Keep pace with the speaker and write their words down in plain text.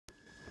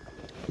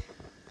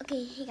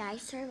Okay, hey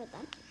guys, sorry about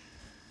that.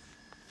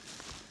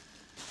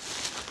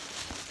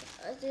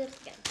 Let's do this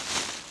again.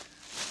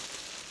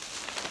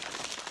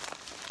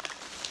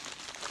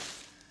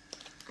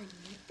 I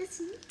need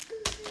this.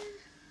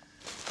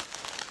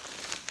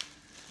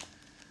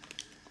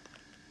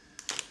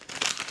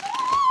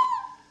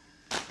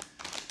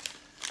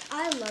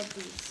 I love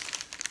these.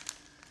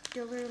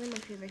 They're literally my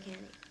favorite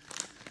candy.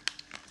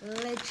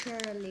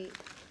 Literally.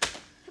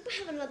 Hope I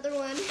have another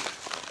one.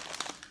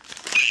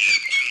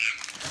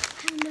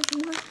 Another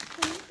one.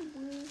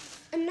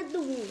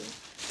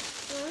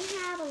 We only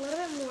have a little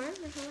bit more.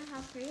 We only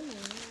have 3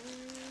 more.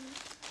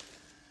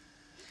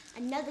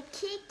 Another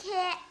Kit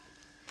Kat.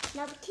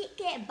 Another Kit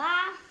Kat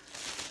bar.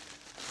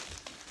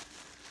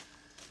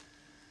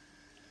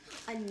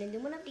 Another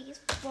one of these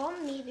for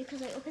me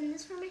because I opened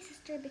this for my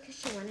sister because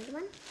she wanted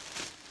one.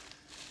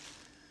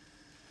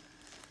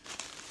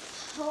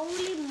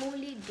 Holy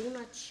moly, do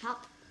not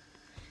shop.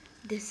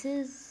 This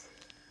is...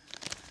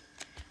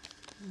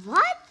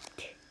 What?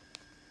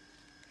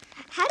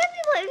 How do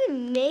people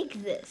even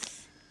make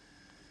this?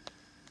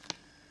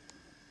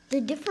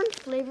 The different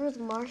flavors,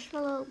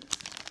 marshmallow,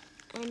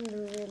 and they're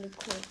really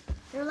cool.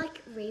 They're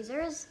like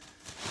razors.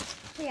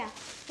 So yeah,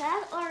 so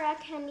that's our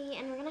candy,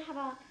 and we're gonna have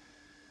a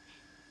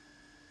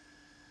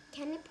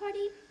candy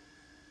party.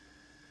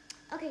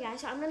 Okay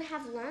guys, so I'm gonna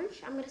have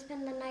lunch. I'm gonna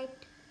spend the night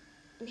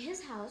in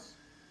his house.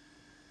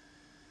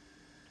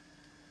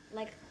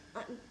 Like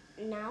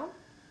now,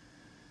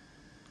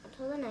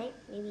 until the night,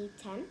 maybe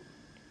 10.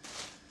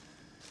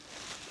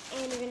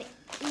 And we're gonna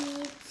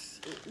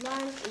eat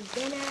lunch, eat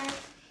dinner,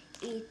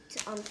 eat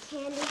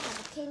candy, have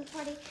a candy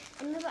party,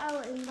 and maybe I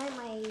will invite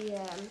my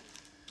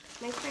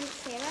my friend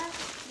Sarah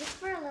just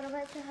for a little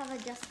bit to have a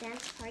Just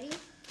Dance party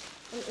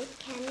and eat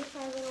candy for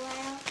a little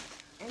while,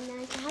 and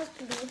then she has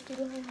to leave to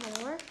do her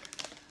homework.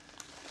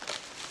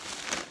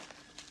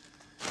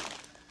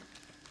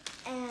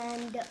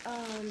 And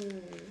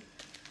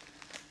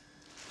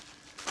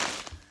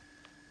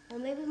well,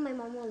 maybe my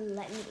mom will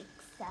let me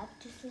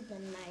accept to sleep the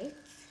night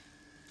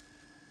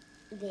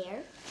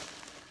there.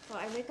 So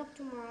I wake up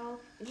tomorrow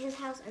in his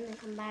house and then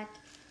come back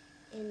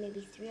in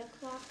maybe 3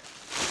 o'clock.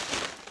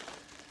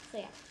 So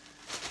yeah.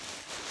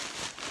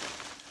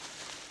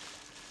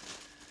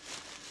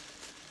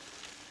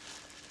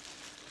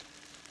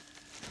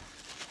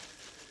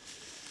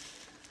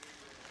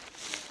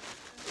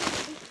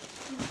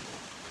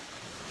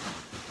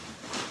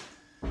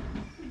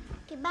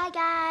 Okay, bye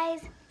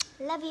guys.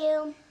 Love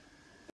you.